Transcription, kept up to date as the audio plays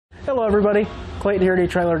Hello everybody, Clayton here at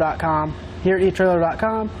etrailer.com. Here at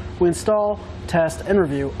etrailer.com, we install, test, and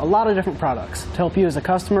review a lot of different products to help you as a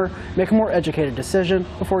customer make a more educated decision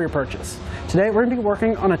before your purchase. Today we're going to be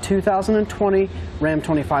working on a 2020 Ram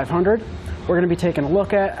 2500. We're going to be taking a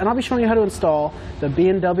look at, and I'll be showing you how to install the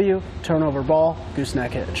B&W Turnoverball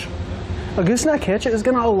Gooseneck Hitch. A gooseneck hitch is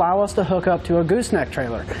going to allow us to hook up to a gooseneck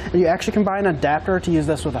trailer, and you actually can buy an adapter to use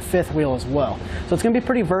this with a fifth wheel as well. So it's going to be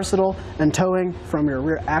pretty versatile, and towing from your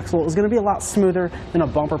rear axle is going to be a lot smoother than a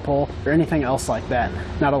bumper pull or anything else like that.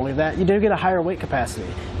 Not only that, you do get a higher weight capacity.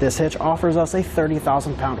 This hitch offers us a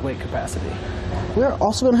 30,000 pound weight capacity. We're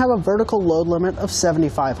also going to have a vertical load limit of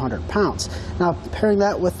 7,500 pounds. Now, pairing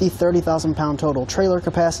that with the 30,000 pound total trailer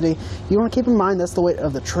capacity, you want to keep in mind that's the weight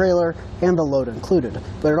of the trailer and the load included.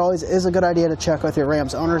 But it always is a good idea to check with your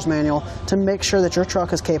Ram's owner's manual to make sure that your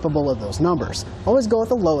truck is capable of those numbers. Always go with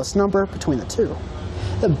the lowest number between the two.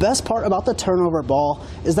 The best part about the turnover ball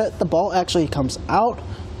is that the ball actually comes out,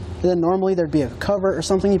 and then normally there'd be a cover or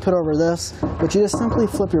something you put over this, but you just simply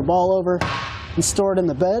flip your ball over and store it in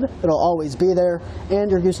the bed. It'll always be there, and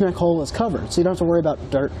your gooseneck hole is covered, so you don't have to worry about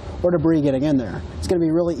dirt or debris getting in there. It's going to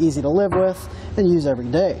be really easy to live with and use every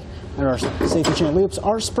day. And our safety chain loops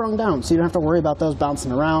are sprung down, so you don't have to worry about those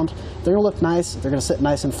bouncing around. They're going to look nice. They're going to sit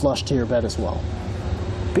nice and flush to your bed as well.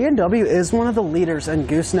 B&W is one of the leaders in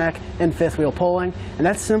gooseneck and fifth wheel pulling, and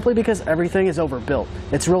that's simply because everything is overbuilt.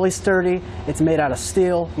 It's really sturdy, it's made out of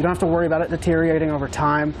steel, you don't have to worry about it deteriorating over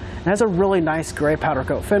time. It has a really nice gray powder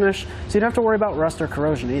coat finish, so you don't have to worry about rust or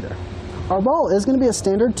corrosion either. Our ball is going to be a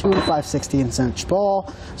standard 2 5/16 inch ball,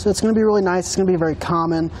 so it's going to be really nice. It's going to be very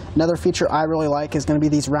common. Another feature I really like is going to be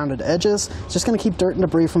these rounded edges. It's just going to keep dirt and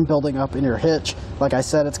debris from building up in your hitch. Like I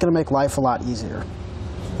said, it's going to make life a lot easier.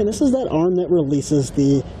 And this is that arm that releases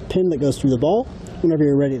the pin that goes through the ball. Whenever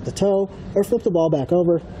you're ready to tow or flip the ball back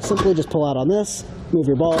over, simply just pull out on this, move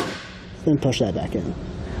your ball, then push that back in.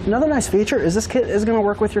 Another nice feature is this kit is going to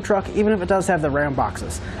work with your truck even if it does have the Ram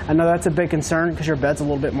boxes. I know that's a big concern because your bed's a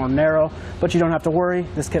little bit more narrow, but you don't have to worry,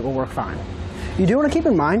 this kit will work fine. You do want to keep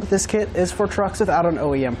in mind this kit is for trucks without an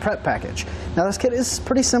OEM prep package. Now this kit is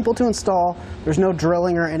pretty simple to install. There's no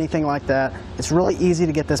drilling or anything like that. It's really easy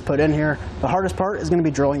to get this put in here. The hardest part is going to be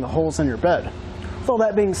drilling the holes in your bed. With all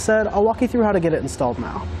that being said, I'll walk you through how to get it installed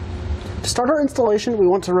now. To start our installation, we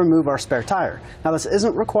want to remove our spare tire. Now this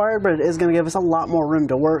isn't required, but it is going to give us a lot more room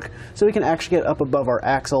to work so we can actually get up above our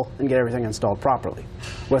axle and get everything installed properly.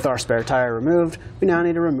 With our spare tire removed, we now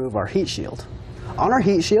need to remove our heat shield. On our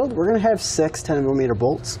heat shield, we're going to have 6 10mm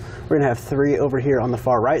bolts. We're going to have 3 over here on the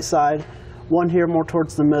far right side, 1 here more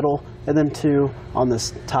towards the middle, and then 2 on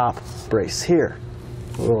this top brace here.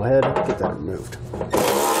 We'll go ahead and get that removed.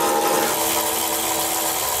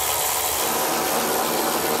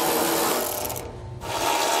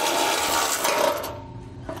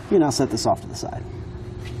 You now set this off to the side.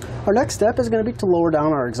 Our next step is going to be to lower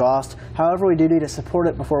down our exhaust. However, we do need to support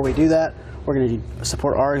it before we do that. We're going to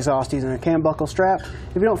support our exhaust using a cam buckle strap.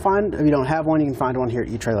 If you don't have one, you can find one here at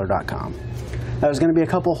etrailer.com. Now, there's going to be a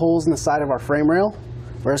couple holes in the side of our frame rail.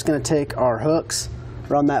 We're just going to take our hooks,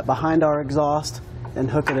 run that behind our exhaust, and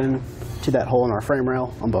hook it in to that hole in our frame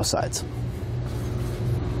rail on both sides.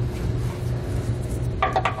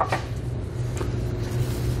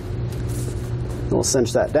 We'll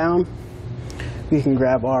cinch that down. We can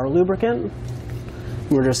grab our lubricant.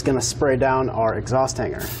 We're just going to spray down our exhaust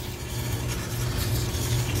hanger.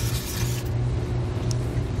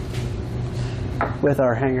 With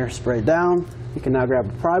our hanger sprayed down, you can now grab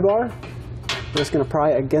a pry bar. We're just going to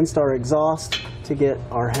pry against our exhaust to get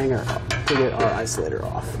our hanger up, to get our isolator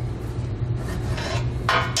off.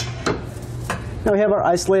 Now we have our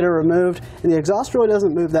isolator removed, and the exhaust really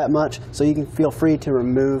doesn't move that much, so you can feel free to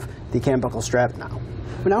remove the cam buckle strap now.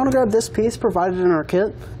 We now want to grab this piece provided in our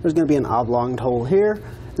kit. There's going to be an oblong hole here.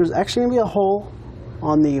 There's actually going to be a hole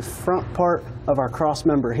on the front part of our cross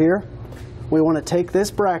member here. We want to take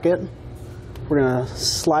this bracket, we're going to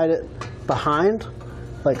slide it behind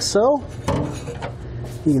like so.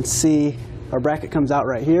 You can see our bracket comes out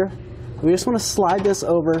right here. We just want to slide this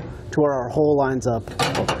over to where our hole lines up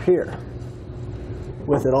over here.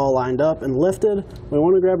 With it all lined up and lifted, we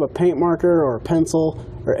want to grab a paint marker or a pencil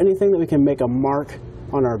or anything that we can make a mark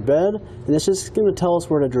on our bed, and it's just going to tell us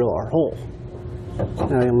where to drill our hole.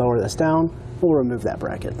 Now we can lower this down, we'll remove that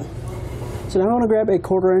bracket. So now I want to grab a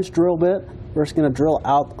 1/4 inch drill bit. We're just going to drill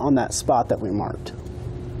out on that spot that we marked.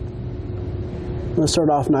 I'm going to start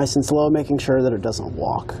off nice and slow, making sure that it doesn't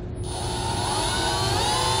walk.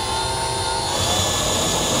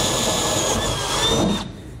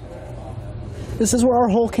 This is where our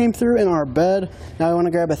hole came through in our bed. Now I want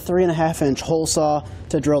to grab a 3.5 inch hole saw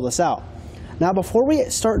to drill this out. Now before we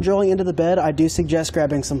start drilling into the bed, I do suggest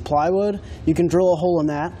grabbing some plywood. You can drill a hole in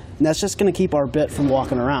that, and that's just going to keep our bit from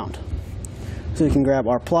walking around. So you can grab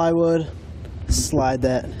our plywood, slide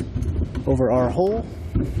that over our hole.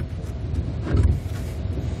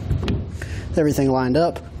 With everything lined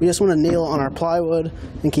up, we just want to kneel on our plywood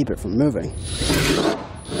and keep it from moving.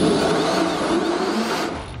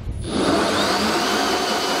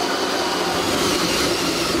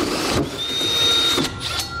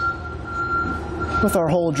 With our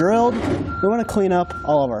hole drilled, we want to clean up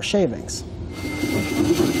all of our shavings.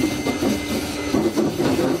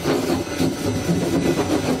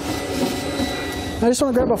 I just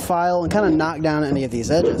want to grab a file and kind of knock down any of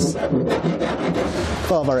these edges.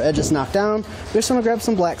 With all of our edges knocked down, we just want to grab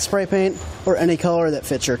some black spray paint or any color that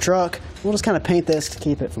fits your truck. We'll just kind of paint this to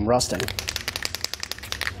keep it from rusting.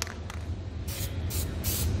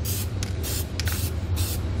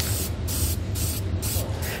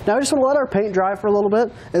 Now we just want to let our paint dry for a little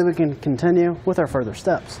bit, and then we can continue with our further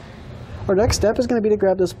steps. Our next step is going to be to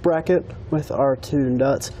grab this bracket with our 2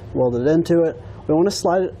 nuts welded into it. We want to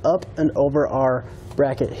slide it up and over our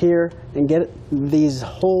bracket here and get these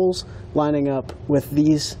holes lining up with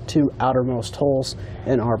these 2 outermost holes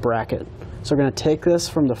in our bracket. So we're going to take this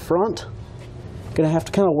from the front, going to have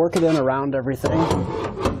to kind of work it in around everything.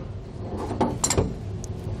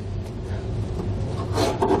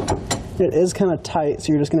 It is kind of tight, so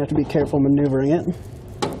you're just going to have to be careful maneuvering it.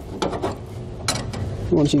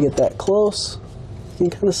 Once you get that close, you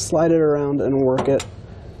can kind of slide it around and work it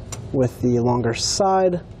with the longer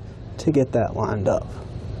side to get that lined up.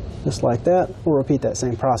 Just like that. We'll repeat that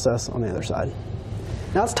same process on the other side.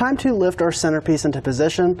 Now it's time to lift our centerpiece into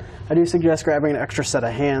position. I do suggest grabbing an extra set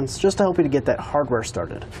of hands just to help you to get that hardware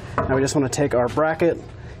started. Now we just want to take our bracket,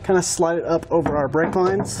 kind of slide it up over our brake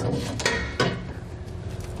lines.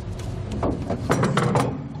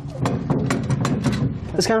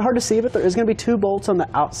 It's kind of hard to see, but there is going to be 2 bolts on the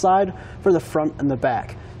outside for the front and the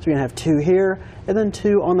back. So you're going to have 2 here, and then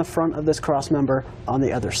 2 on the front of this cross member on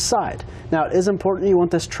the other side. Now it is important you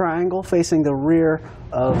want this triangle facing the rear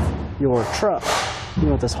of your truck. You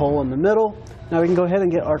want this hole in the middle. Now we can go ahead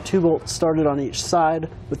and get our 2 bolts started on each side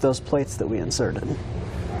with those plates that we inserted.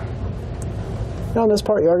 Now on this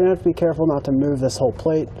part, you are going to have to be careful not to move this whole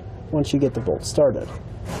plate once you get the bolt started.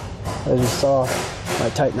 As you saw, when I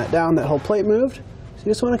tighten that down, that whole plate moved. So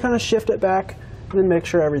you just want to kind of shift it back and then make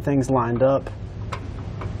sure everything's lined up.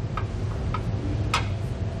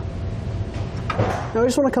 Now we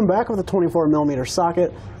just want to come back with a 24mm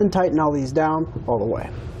socket and tighten all these down all the way.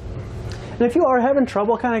 And if you are having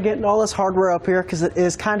trouble kind of getting all this hardware up here because it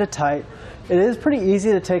is kind of tight, it is pretty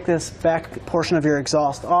easy to take this back portion of your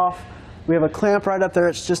exhaust off. We have a clamp right up there.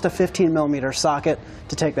 It's just a 15mm socket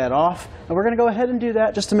to take that off. And we're going to go ahead and do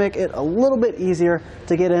that just to make it a little bit easier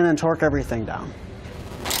to get in and torque everything down.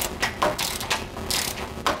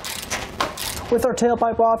 With our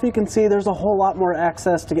tailpipe off, you can see there's a whole lot more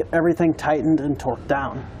access to get everything tightened and torqued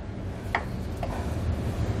down.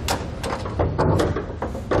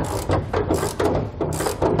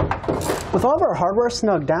 With all of our hardware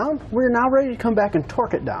snugged down, we're now ready to come back and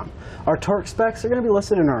torque it down. Our torque specs are going to be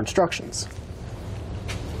listed in our instructions.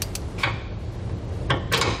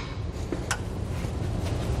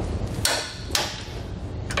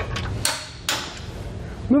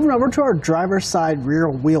 Moving over to our driver's side rear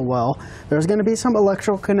wheel well, there's going to be some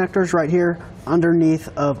electrical connectors right here underneath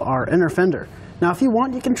of our inner fender. Now if you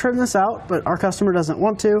want, you can trim this out, but our customer doesn't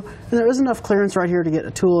want to, and there is enough clearance right here to get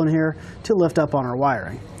a tool in here to lift up on our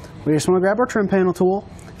wiring. We just want to grab our trim panel tool.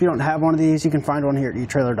 If you don't have one of these, you can find one here at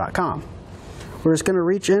etrailer.com. We're just going to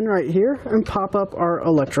reach in right here and pop up our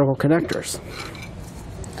electrical connectors.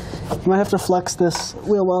 You might have to flex this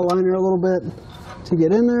wheel well liner a little bit to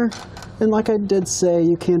get in there. And like I did say,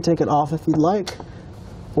 you can take it off if you'd like,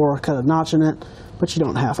 or cut a notch in it, but you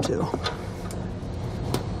don't have to.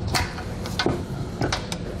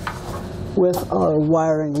 With our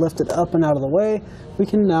wiring lifted up and out of the way, we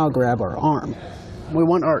can now grab our arm. We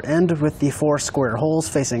want our end with the 4 square holes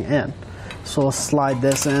facing in. So we'll slide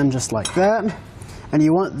this in just like that. And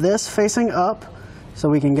you want this facing up so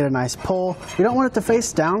we can get a nice pull. We don't want it to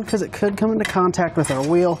face down because it could come into contact with our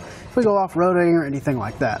wheel if we go off-roading or anything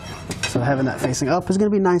like that. So having that facing up is going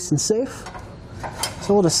to be nice and safe.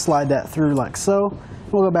 So we'll just slide that through like so.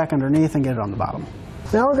 We'll go back underneath and get it on the bottom.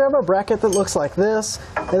 Now we'll grab our bracket that looks like this,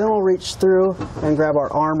 and then we'll reach through and grab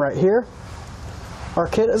our arm right here. Our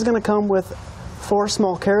kit is going to come with 4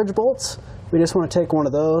 small carriage bolts. We just want to take one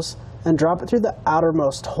of those and drop it through the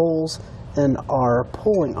outermost holes in our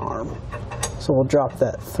pulling arm. So we'll drop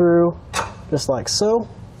that through just like so.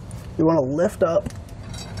 We want to lift up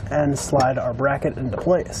and slide our bracket into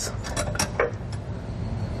place.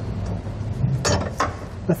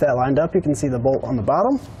 With that lined up, you can see the bolt on the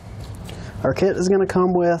bottom. Our kit is going to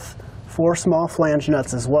come with 4 small flange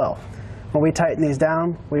nuts as well. When we tighten these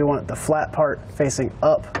down, we want the flat part facing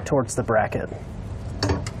up towards the bracket.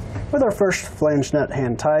 With our first flange nut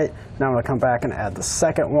hand tight, now I'm going to come back and add the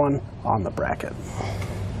second one on the bracket.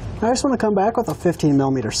 I just want to come back with a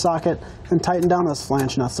 15mm socket and tighten down those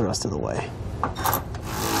flange nuts the rest of the way.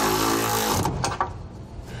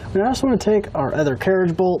 Now I just want to take our other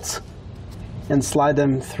carriage bolts and slide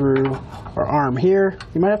them through our arm here.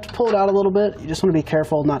 You might have to pull it out a little bit. You just want to be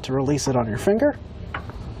careful not to release it on your finger.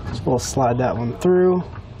 So we'll slide that one through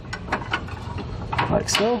like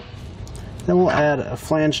so. Then we'll add a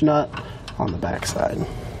flange nut on the back side.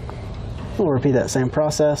 We'll repeat that same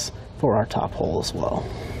process for our top hole as well.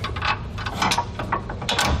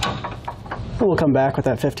 And we'll come back with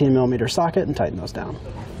that 15mm socket and tighten those down.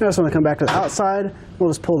 Now I just want to come back to the outside. We'll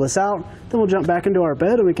just pull this out. Then we'll jump back into our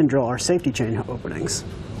bed and we can drill our safety chain openings.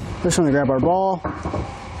 Just want to grab our ball.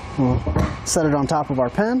 We'll set it on top of our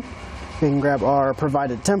pen. We can grab our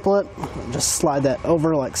provided template and just slide that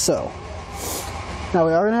over like so. Now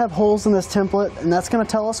we are going to have holes in this template, and that's going to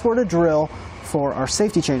tell us where to drill for our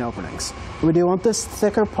safety chain openings. We do want this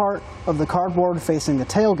thicker part of the cardboard facing the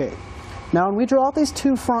tailgate. Now when we drill out these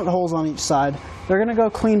 2 front holes on each side, they're going to go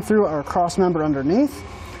clean through our cross member underneath,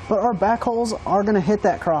 but our back holes are going to hit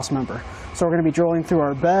that cross member. So we're going to be drilling through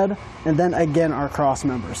our bed and then again our cross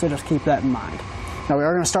member, so just keep that in mind. Now we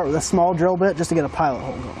are going to start with a small drill bit just to get a pilot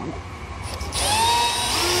hole going.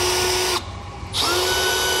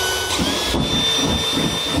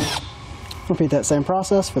 Repeat that same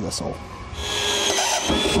process for this hole.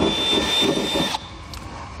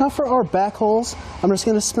 Now for our back holes, I'm just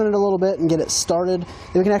going to spin it a little bit and get it started.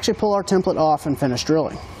 Then we can actually pull our template off and finish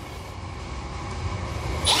drilling.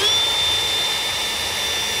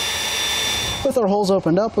 With our holes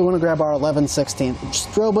opened up, we want to grab our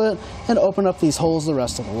 11/16" drill bit and open up these holes the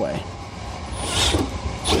rest of the way.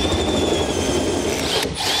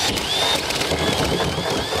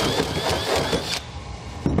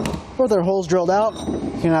 With our holes drilled out,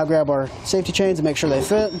 we can now grab our safety chains and make sure they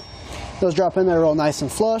fit. Those drop in there real nice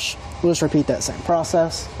and flush. We'll just repeat that same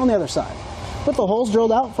process on the other side. With the holes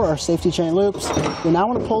drilled out for our safety chain loops, we now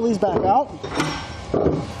want to pull these back out.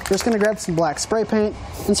 We're just going to grab some black spray paint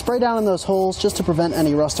and spray down in those holes just to prevent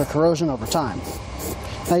any rust or corrosion over time.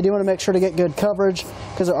 Now you do want to make sure to get good coverage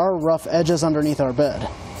because there are rough edges underneath our bed.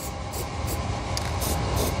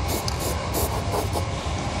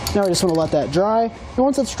 Now we just want to let that dry, and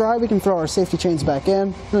once it's dry we can throw our safety chains back in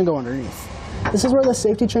and then go underneath. This is where the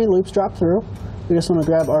safety chain loops drop through. We just want to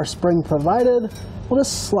grab our spring provided. We'll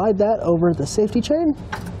just slide that over the safety chain.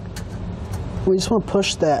 We just want to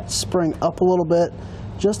push that spring up a little bit,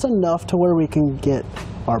 just enough to where we can get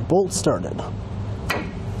our bolt started.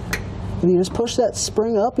 If you just push that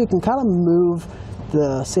spring up, you can kind of move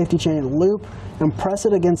the safety chain loop and press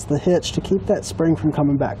it against the hitch to keep that spring from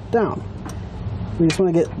coming back down. We just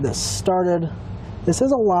want to get this started. This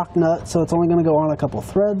is a lock nut, so it's only going to go on a couple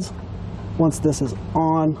threads. Once this is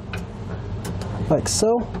on, like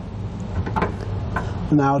so,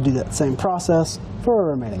 and now I'll do that same process for our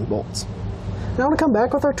remaining bolts. Now I want to come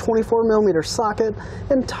back with our 24mm socket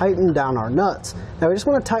and tighten down our nuts. Now we just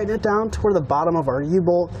want to tighten it down to where the bottom of our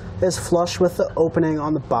U-bolt is flush with the opening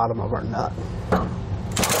on the bottom of our nut.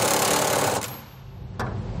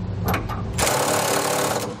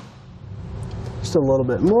 Just a little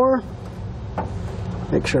bit more.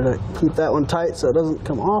 Make sure to keep that one tight so it doesn't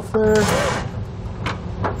come off there.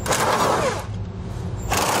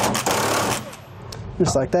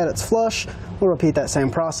 Just like that, it's flush. We'll repeat that same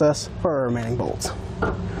process for our remaining bolts.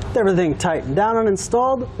 With everything tightened down and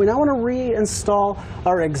installed, we now want to reinstall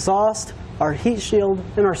our exhaust, our heat shield,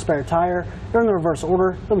 and our spare tire. They're in the reverse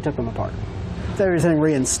order that we took them apart. With everything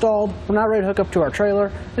reinstalled, we're now ready to hook up to our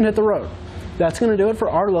trailer and hit the road. That's going to do it for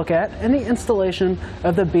our look at and the installation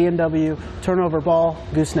of the B&W Turnoverball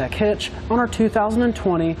Gooseneck Hitch on our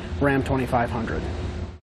 2020 Ram 2500.